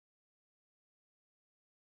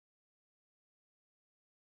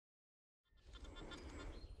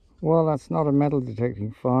Well, that's not a metal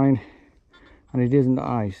detecting find, and it isn't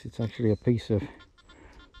ice. It's actually a piece of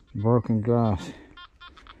broken glass.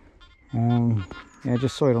 Yeah, I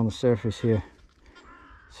just saw it on the surface here,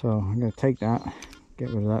 so I'm going to take that, get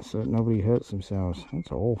rid of that so that nobody hurts themselves.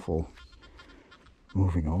 That's awful.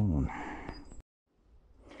 Moving on.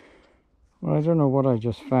 Well, I don't know what I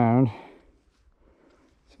just found.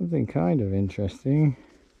 Something kind of interesting.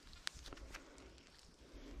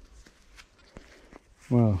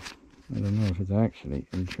 Well, I don't know if it's actually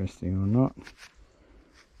interesting or not.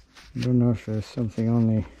 I don't know if there's something on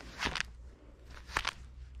the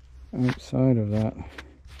outside of that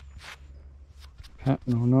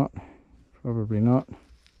pattern or not. Probably not.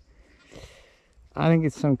 I think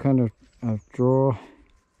it's some kind of draw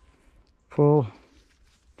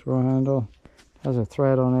handle. It has a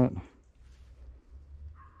thread on it.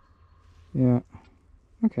 Yeah,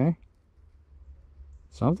 okay.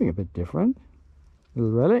 Something a bit different.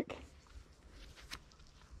 Little relic.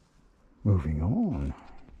 Moving on.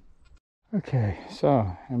 Okay,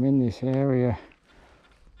 so I'm in this area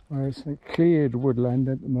where it's a cleared woodland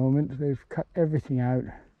at the moment. They've cut everything out,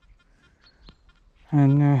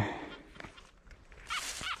 and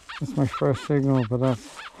that's my first signal, but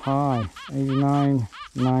that's high. 89,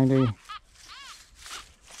 90.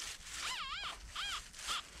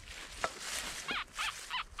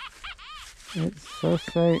 It's so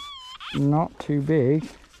say not too big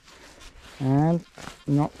and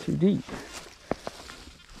not too deep.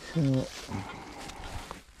 So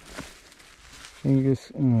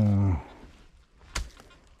fingers.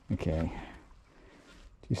 Okay.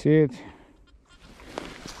 Do you see it?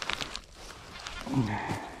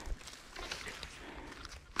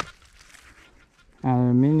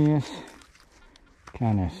 Aluminius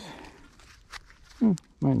canis.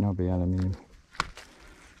 Might not be aluminium.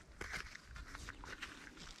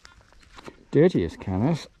 Dirtiest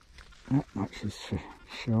canis. That much is for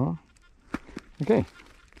sure. Okay.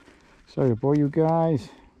 Sorry to bore you guys.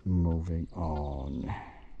 Moving on.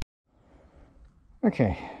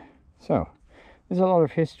 Okay. So, there's a lot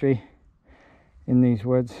of history in these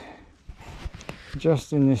woods.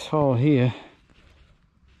 Just in this hole here,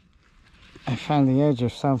 I found the edge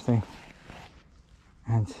of something,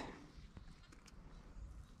 and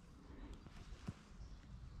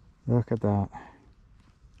look at that.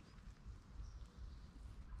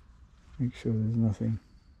 Make sure there's nothing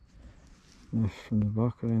left from the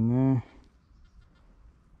buckle in there.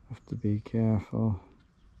 Have to be careful.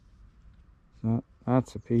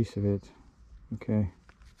 That's a piece of it. Okay.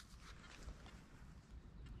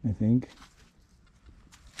 I think.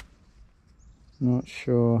 Not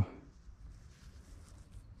sure.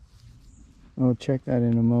 I'll check that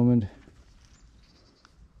in a moment.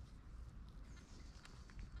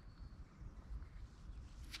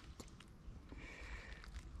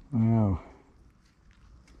 Wow.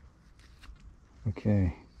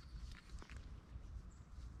 Okay.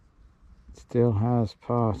 It still has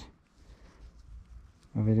part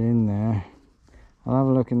of it in there. I'll have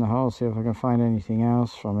a look in the hole, see if I can find anything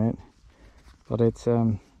else from it. But it's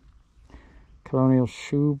colonial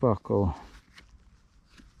shoe buckle.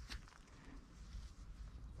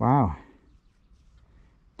 Wow.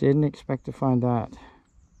 Didn't expect to find that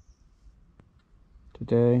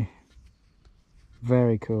today.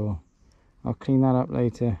 Very cool. I'll clean that up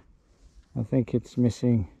later. I think it's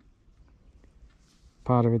missing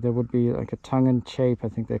part of it. There would be like a tongue and chape, I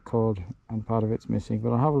think they're called, and part of it's missing,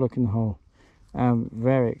 but I'll have a look in the hole.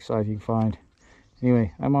 Very exciting find.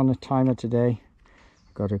 Anyway, I'm on the timer today.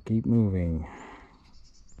 Gotta keep moving.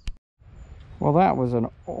 Well, that was an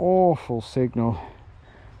awful signal.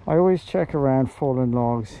 I always check around fallen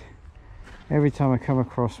logs every time I come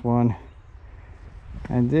across one,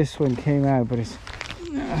 and this one came out, but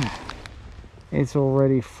it's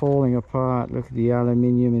already falling apart. Look at the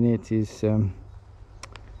aluminium in it is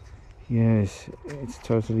yes, it's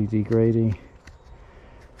totally degrading.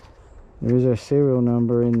 There is a serial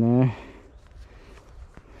number in there.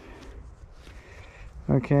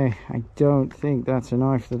 Okay, I don't think that's a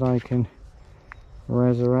knife that I can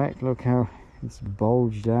resurrect. Look how it's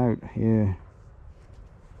bulged out here.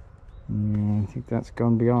 Yeah, I think that's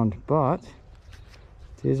gone beyond, but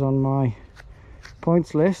it is on my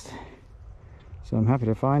points list, so I'm happy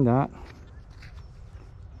to find that.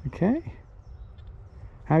 Okay,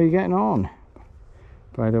 how are you getting on,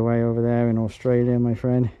 by the way, over there in Australia, my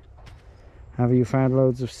friend? Have you found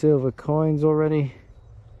loads of silver coins already?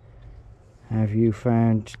 Have you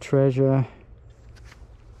found treasure?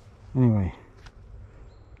 Anyway,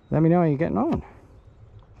 let me know how you're getting on.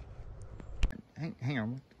 Hang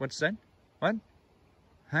on, what's that? What?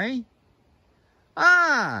 Hey?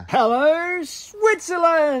 Ah, hello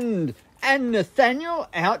Switzerland and Nathaniel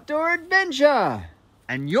Outdoor Adventure.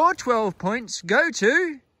 And your 12 points go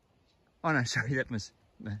to... Oh no, sorry, that was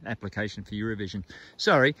an application for Eurovision.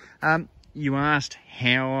 Sorry, you asked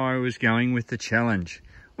how I was going with the challenge.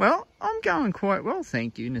 Well, I'm going quite well,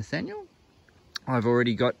 thank you, Nathaniel. I've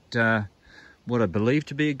already got what I believe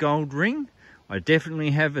to be a gold ring. I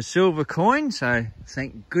definitely have a silver coin, so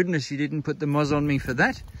thank goodness you didn't put the moz on me for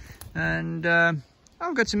that. And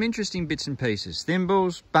I've got some interesting bits and pieces.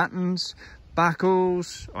 Thimbles, buttons,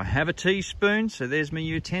 buckles. I have a teaspoon, so there's my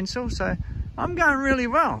utensil. So I'm going really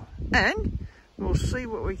well. And we'll see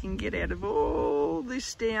what we can get out of all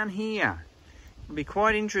this down here. It'll be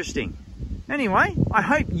quite interesting. Anyway, I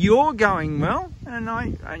hope you're going well, and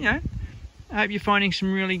I hope you're finding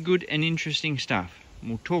some really good and interesting stuff.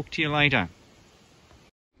 We'll talk to you later.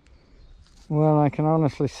 Well, I can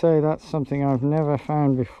honestly say that's something I've never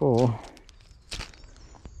found before.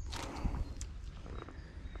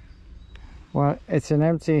 Well, it's an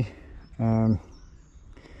empty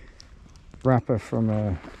wrapper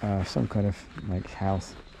from some kind of like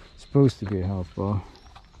house. It's supposed to be a health bar.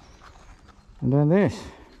 And then this,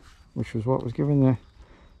 which was what was giving the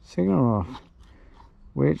signal off,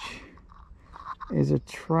 which is a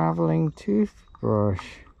traveling toothbrush.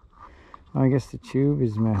 I guess the tube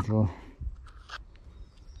is metal.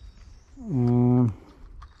 And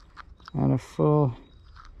a full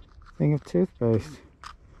thing of toothpaste.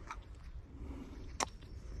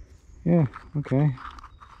 Yeah, okay.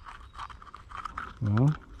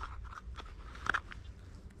 Well,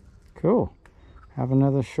 cool. Have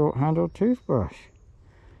another short-handled toothbrush.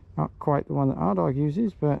 Not quite the one that our dog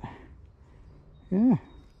uses, but yeah.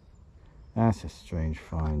 That's a strange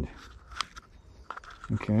find.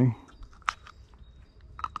 Okay.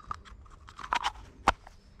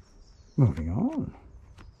 Moving on.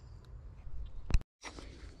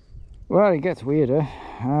 Well, it gets weirder.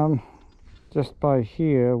 Just by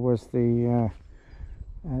here was the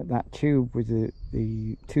that tube with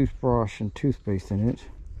the toothbrush and toothpaste in it,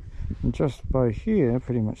 and just by here,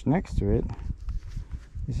 pretty much next to it,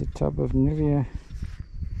 is a tub of Nivea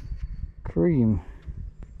cream.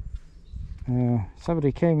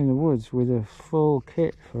 Somebody came in the woods with a full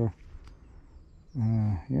kit for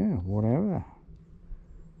yeah, whatever.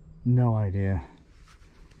 No idea.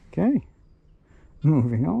 Okay,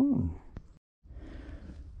 moving on.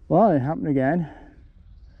 Well, it happened again.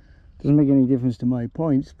 Doesn't make any difference to my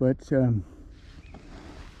points, but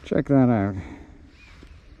check that out.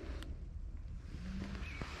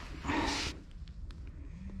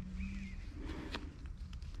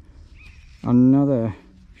 Another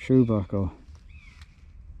shoe buckle.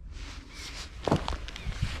 I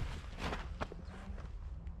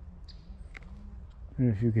don't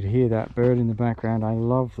know if you could hear that bird in the background. I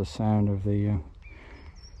love the sound of the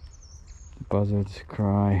buzzard's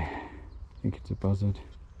cry. I think it's a buzzard.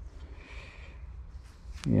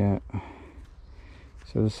 Yeah.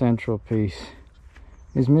 So the central piece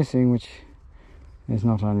is missing, which is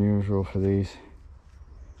not unusual for these.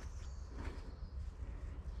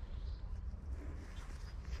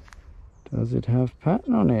 Does it have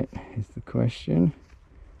pattern on it, is the question.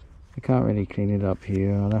 I can't really clean it up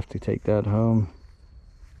here. I'll have to take that home.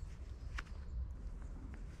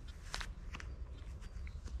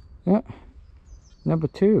 Yeah, number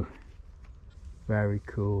 2. Very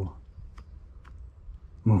cool.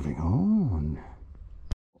 Moving on.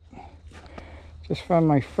 Just found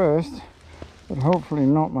my first, but hopefully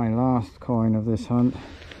not my last coin of this hunt.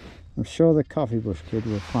 I'm sure the coffee bush kid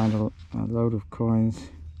will find a load of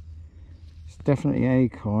coins. It's definitely a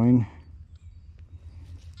coin.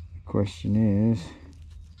 The question is,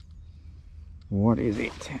 what is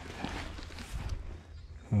it?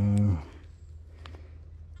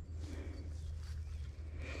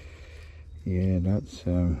 Yeah, that's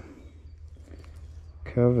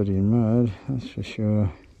covered in mud, that's for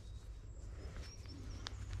sure.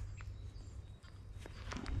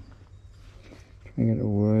 Trying to get the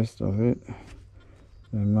worst of it.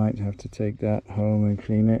 I might have to take that home and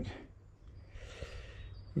clean it.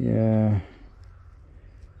 Yeah,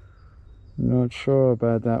 not sure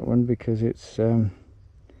about that one because it's it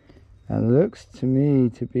looks to me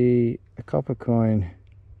to be a copper coin,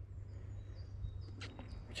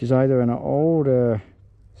 which is either an older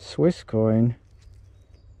Swiss coin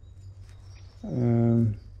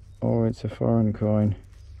or it's a foreign coin.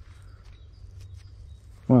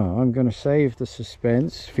 Well, I'm going to save the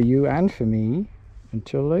suspense for you and for me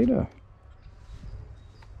until later.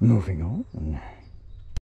 Moving on.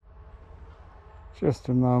 Just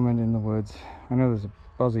a moment in the woods. I know there's a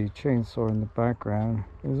buzzy chainsaw in the background.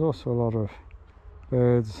 There's also a lot of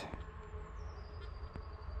birds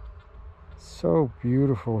So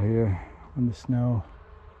beautiful here on the snow.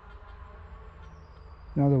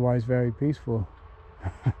 And otherwise very peaceful.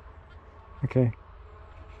 Okay,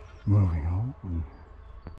 moving on.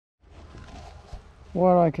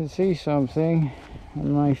 Well, I can see something,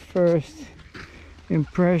 and my first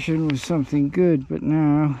impression was something good, but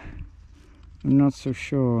now I'm not so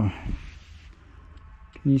sure.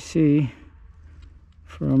 Can you see?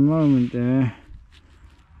 For a moment there,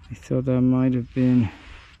 I thought that might have been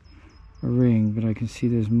a ring, but I can see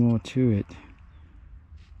there's more to it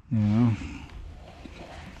now.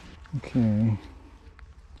 Okay.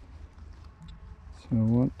 So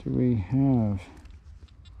what do we have?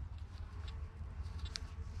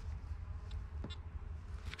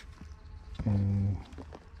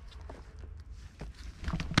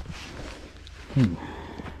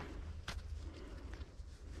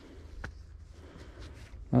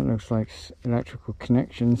 That looks like electrical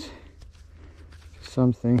connections to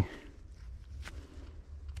something.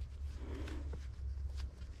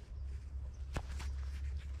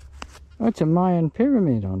 Oh, it's a Mayan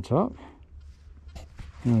pyramid on top.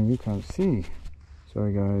 Oh, you can't see.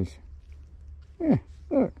 Sorry guys. Yeah,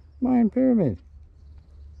 look, Mayan pyramid.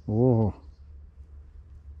 Whoa.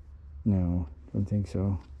 No, don't think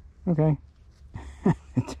so. Okay. I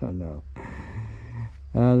don't know.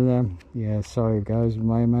 Yeah, sorry guys,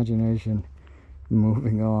 my imagination.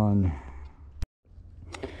 Moving on.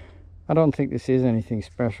 I don't think this is anything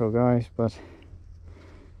special guys, but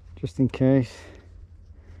just in case,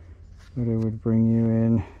 thought I would bring you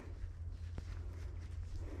in.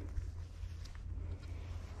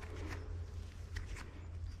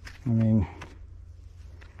 I mean,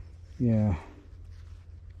 yeah.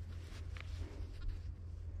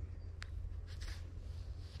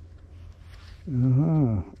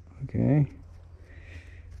 Okay.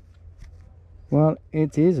 Well,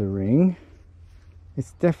 it is a ring.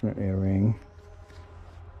 It's definitely a ring.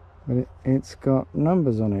 But it's got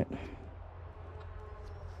numbers on it.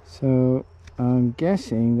 So I'm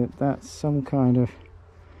guessing that that's some kind of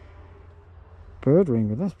bird ring,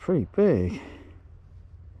 but that's pretty big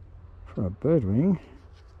for a bird ring.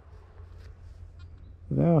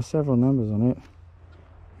 There are several numbers on it.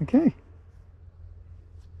 Okay.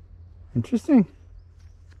 Interesting.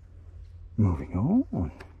 Moving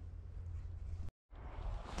on.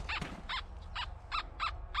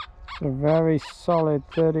 It's a very solid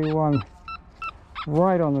 31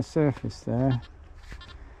 right on the surface there.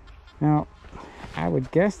 Now, I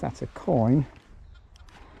would guess that's a coin,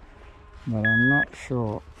 but I'm not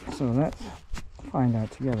sure. So let's find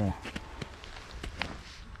out together.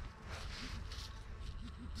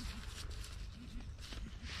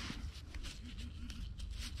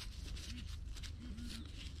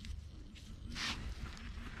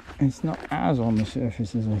 It's not as on the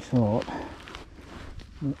surface as I thought,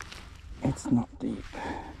 but it's not deep.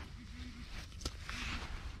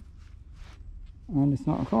 And it's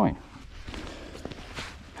not a coin.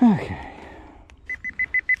 Okay.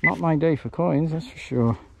 Not my day for coins, that's for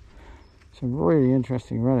sure. Some really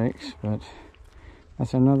interesting relics, but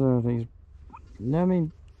that's another of these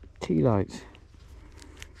lemon tea lights.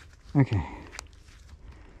 Okay.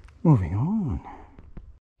 Moving on.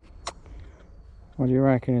 What do you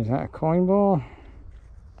reckon? Is that a coin ball?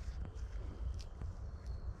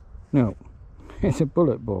 No, it's a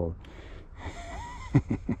bullet ball.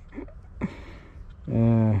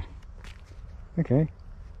 Okay.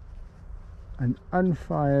 An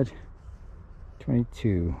unfired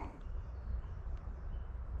 22.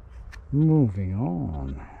 Moving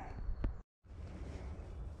on.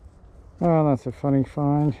 Well, that's a funny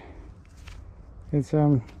find. It's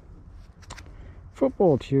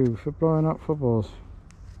football tube for blowing up footballs.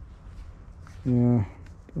 Yeah,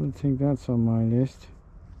 don't think that's on my list.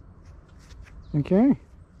 Okay,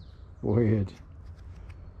 weird.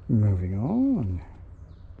 Moving on.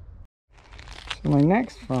 So my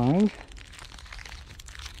next find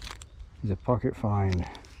is a pocket find.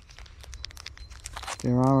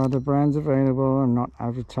 There are other brands available. I'm not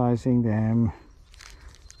advertising them.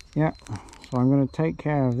 Yeah, so I'm going to take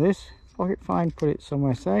care of this pocket find, put it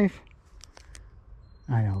somewhere safe,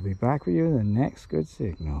 and I'll be back with you in the next good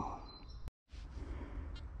signal.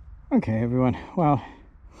 Okay everyone, well,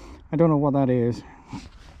 I don't know what that is,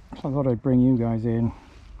 so I thought I'd bring you guys in.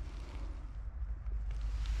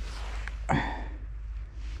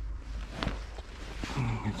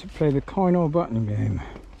 To play the coin or button game.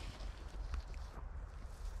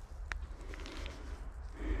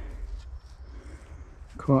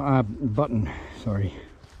 Button, sorry.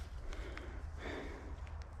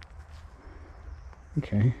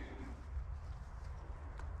 Okay.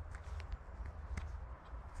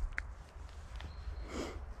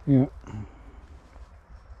 Yeah.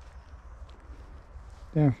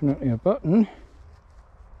 Definitely a button.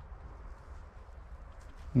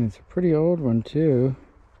 And it's a pretty old one too.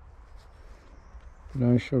 But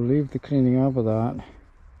I shall leave the cleaning up of that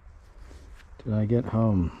till I get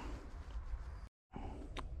home.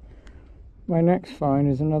 My next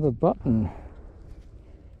find is another button.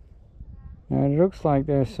 Now it looks like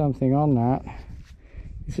there's something on that.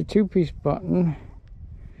 It's a two-piece button.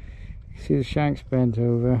 You see the shanks bent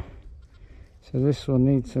over. So this will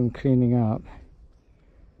need some cleaning up.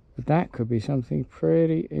 But that could be something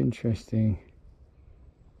pretty interesting.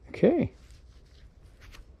 Okay.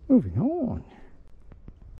 Moving on.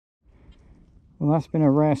 Well, that's been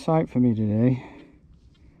a rare sight for me today.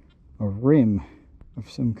 A rim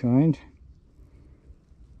of some kind.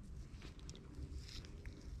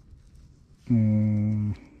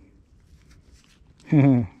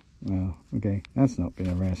 Well, okay, that's not been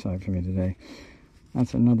a rare sight for me today.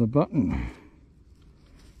 That's another button.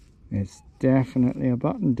 It's definitely a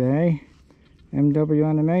button day. MW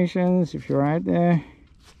Animations, if you're out there,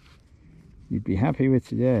 you'd be happy with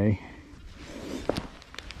today.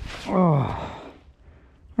 Oh,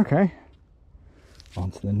 okay.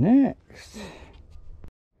 On to the next.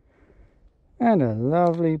 And a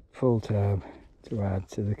lovely pull tab to add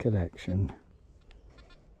to the collection.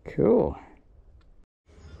 Cool.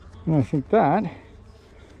 And I think that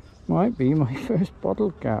might be my first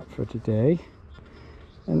bottle cap for today.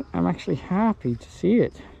 And I'm actually happy to see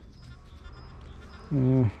it.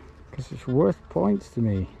 Because it's worth points to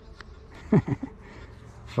me.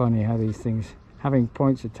 Funny how these things, having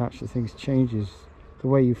points attached to things, changes the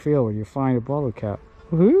way you feel when you find a bottle cap.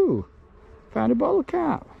 Woohoo! Found a bottle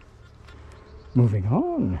cap! Moving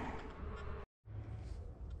on.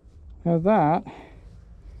 Now that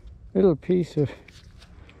little piece of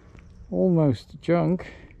almost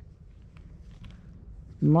junk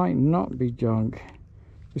might not be junk.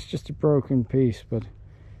 It's just a broken piece, but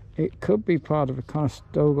it could be part of a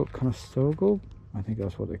conestogal, I think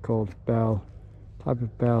that's what they're called, bell, type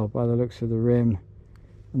of bell by the looks of the rim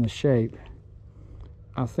and the shape.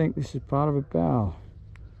 I think this is part of a bell.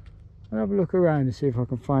 I'll have a look around and see if I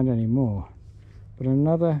can find any more. But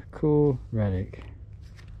another cool relic.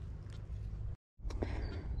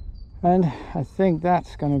 And I think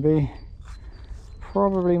that's going to be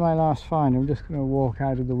probably my last find. I'm just going to walk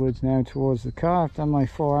out of the woods now towards the car. I've done my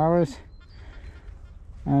 4 hours.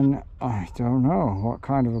 And I don't know what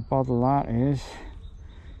kind of a bottle that is.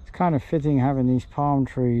 It's kind of fitting having these palm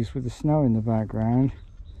trees with the snow in the background.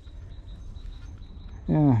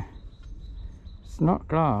 Yeah. It's not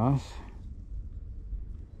glass.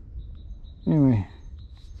 Anyway,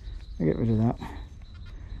 I'll get rid of that.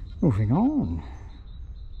 Moving on.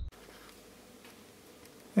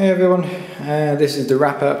 Hey everyone, this is the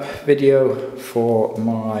wrap up video for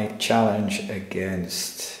my challenge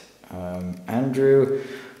against Andrew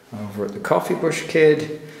over at the Coffee Bush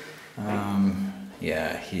Kid.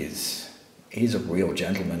 Yeah, he's a real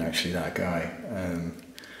gentleman actually, that guy.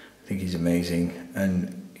 I think he's amazing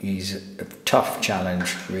and he's a tough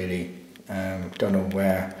challenge really. Don't know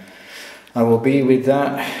where I will be with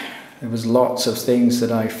that. There was lots of things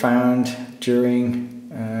that I found during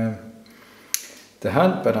the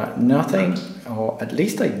hunt, but nothing, or at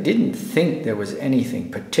least I didn't think there was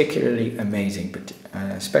anything particularly amazing, but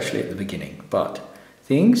especially at the beginning. But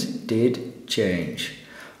things did change.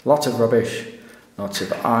 Lots of rubbish, lots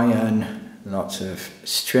of iron, lots of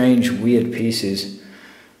strange, weird pieces,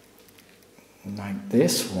 like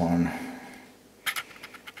this one.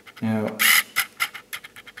 Now,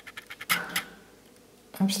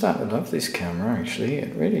 I'm starting to love this camera actually.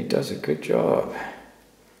 It really does a good job.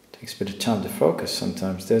 Takes a bit of time to focus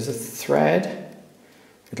sometimes. There's a thread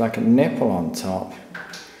with like a nipple on top.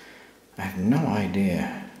 I have no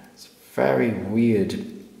idea. It's a very weird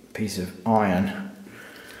piece of iron.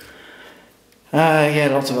 Yeah,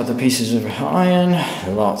 lots of other pieces of iron,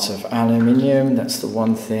 lots of aluminium. That's the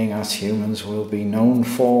one thing us humans will be known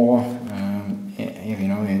for. You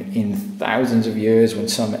know, in thousands of years, when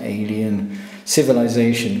some alien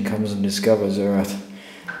civilization comes and discovers Earth,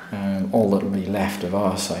 all that will be left of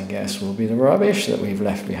us, I guess, will be the rubbish that we've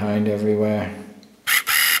left behind everywhere.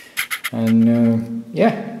 And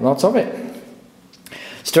yeah, lots of it.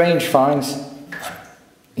 Strange finds.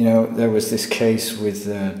 You know, there was this case with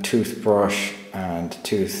a toothbrush and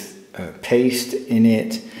tooth paste in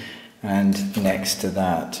it, and next to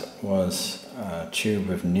that was a tube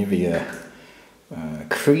of Nivea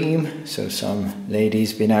cream. So some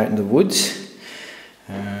lady's been out in the woods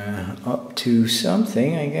up to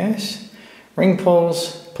something, I guess. Ring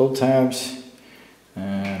pulls, pull tabs,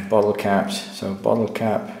 bottle caps. So bottle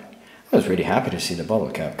cap, I was really happy to see the bottle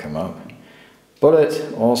cap come up.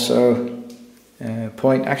 Bullet also,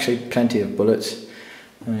 point. Actually, plenty of bullets.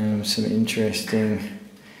 Some interesting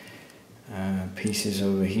pieces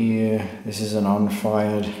over here. This is an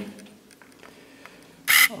unfired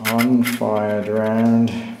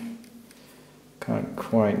round. Can't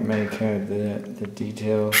quite make out the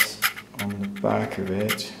details on the back of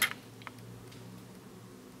it,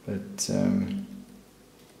 but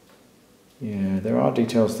yeah, there are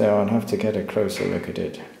details there. I'll have to get a closer look at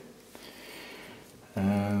it.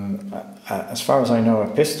 As far as I know, a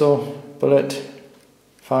pistol bullet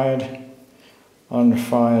fired,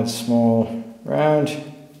 unfired small round,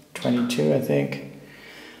 22 I think.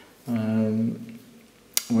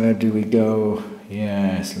 Where do we go?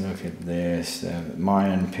 Yes, look at this,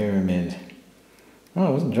 Mayan pyramid. Oh, I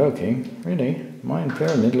wasn't joking, really, Mayan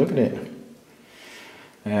pyramid, look at it.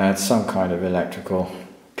 Yeah, it's some kind of electrical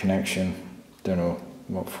connection, don't know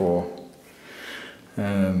what for.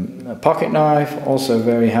 A pocket knife, also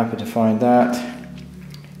very happy to find that.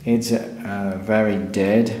 It's a very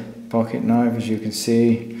dead pocket knife, as you can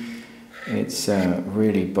see. It's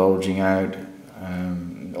really bulging out.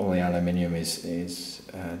 All the aluminium is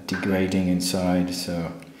degrading inside,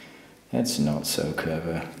 so it's not so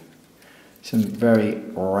clever. Some very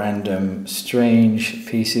random, strange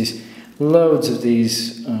pieces. Loads of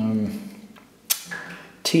these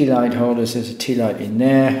tea light holders. There's a tea light in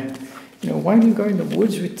there. You know, why do you go in the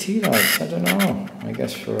woods with tea lights? I don't know. I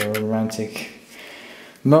guess for a romantic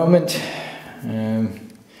moment.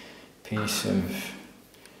 Piece of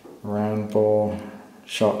round ball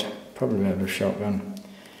shot, probably out of a shotgun.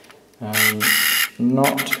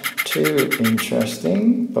 Not too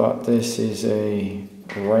interesting, but this is a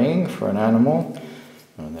ring for an animal.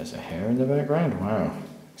 Oh, there's a hare in the background. Wow,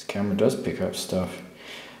 this camera does pick up stuff.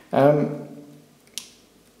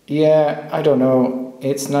 Yeah, I don't know.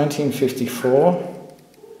 It's 1954.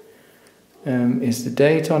 Is the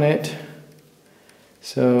date on it?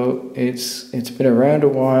 So it's been around a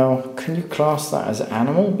while. Can you class that as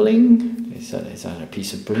animal bling? Is that a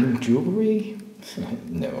piece of bling jewelry?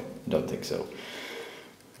 No, I don't think so.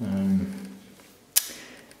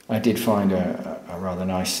 I did find a rather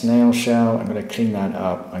nice snail shell. I'm going to clean that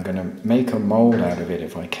up. I'm going to make a mold out of it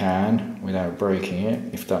if I can, without breaking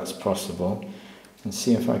it, if that's possible, and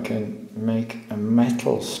see if I can make a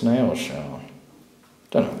metal snail shell.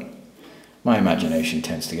 Don't know. My imagination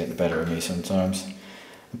tends to get the better of me sometimes.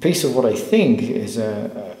 A piece of what I think is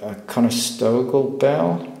a Conestogal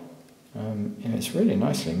bell. Yeah, it's really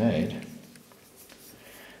nicely made.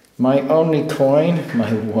 My only coin,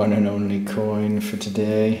 my one and only coin for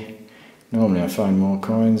today. Normally I find more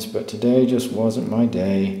coins, but today just wasn't my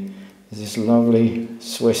day. Is this lovely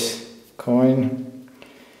Swiss coin.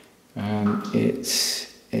 It's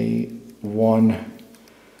a 1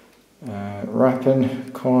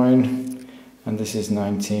 Rappen coin, and this is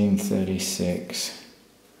 1936,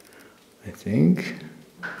 I think.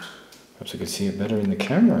 Perhaps I could see it better in the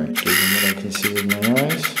camera actually than what I can see with my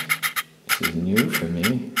eyes. This is new for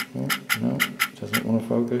me. Oh, no, doesn't want to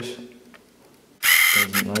focus.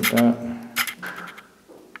 Doesn't like that.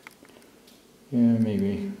 Yeah,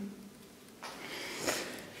 maybe.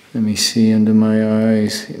 Let me see under my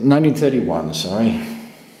eyes. 1931, sorry.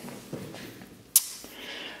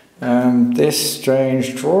 This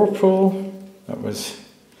strange drawer pull. That was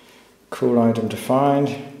a cool item to find.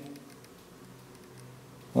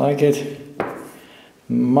 Like it.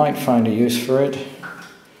 Might find a use for it.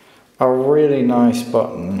 A really nice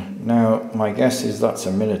button. Now, my guess is that's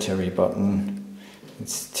a military button.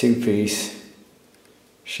 It's 2-piece.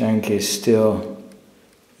 Shank is still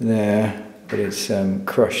there, but it's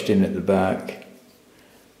crushed in at the back.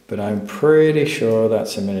 But I'm pretty sure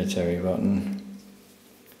that's a military button.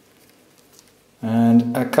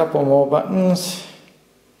 And a couple more buttons,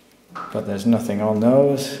 but there's nothing on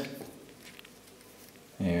those.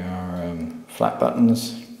 They are flat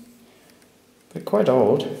buttons. They're quite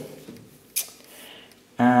old.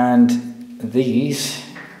 And these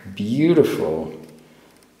beautiful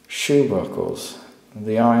shoe buckles.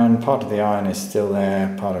 The iron, part of the iron is still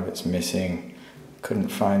there, part of it's missing. Couldn't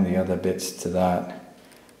find the other bits to that.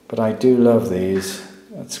 But I do love these.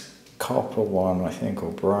 That's copper one, I think,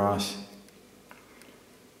 or brass.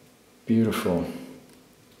 Beautiful.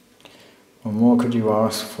 What more could you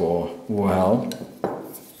ask for? Well,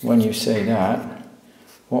 when you say that,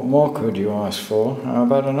 what more could you ask for? How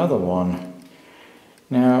about another one?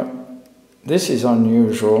 Now, this is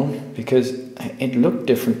unusual because it looked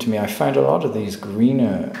different to me. I found a lot of these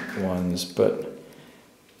greener ones, but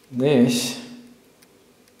this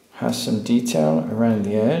has some detail around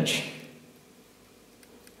the edge.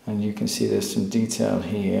 And you can see there's some detail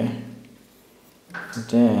here.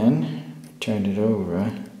 Then, I turned it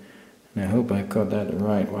over, And I hope I've got that the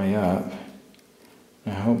right way up. I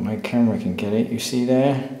hope my camera can get it. You see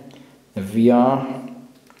there? The VR.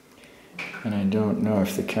 And I don't know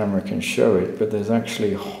if the camera can show it, but there's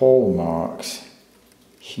actually hole marks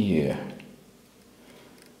here.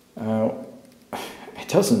 It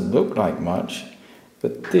doesn't look like much,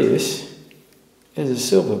 but this is a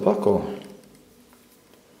silver buckle.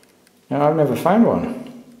 Now, I've never found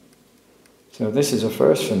one. So this is a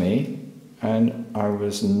first for me, and I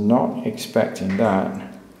was not expecting that.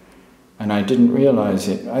 And I didn't realize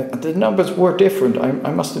it. The numbers were different.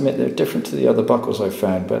 I must admit they're different to the other buckles I've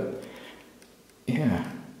found, but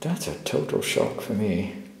yeah, that's a total shock for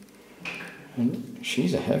me. And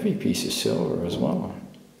she's a heavy piece of silver as well.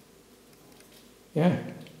 Yeah.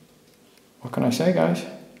 What can I say, guys?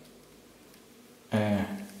 I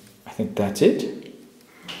think that's it.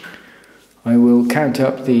 I will count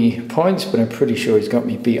up the points, but I'm pretty sure he's got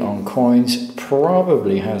me beat on coins.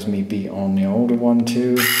 Probably has me beat on the older one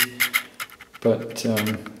too. But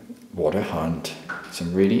what a hunt.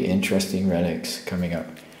 Some really interesting relics coming up.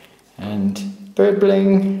 And bird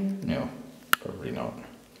bling? No, probably not.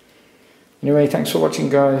 Anyway, thanks for watching,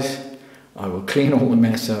 guys. I will clean all the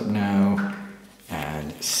mess up now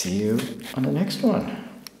and see you on the next one.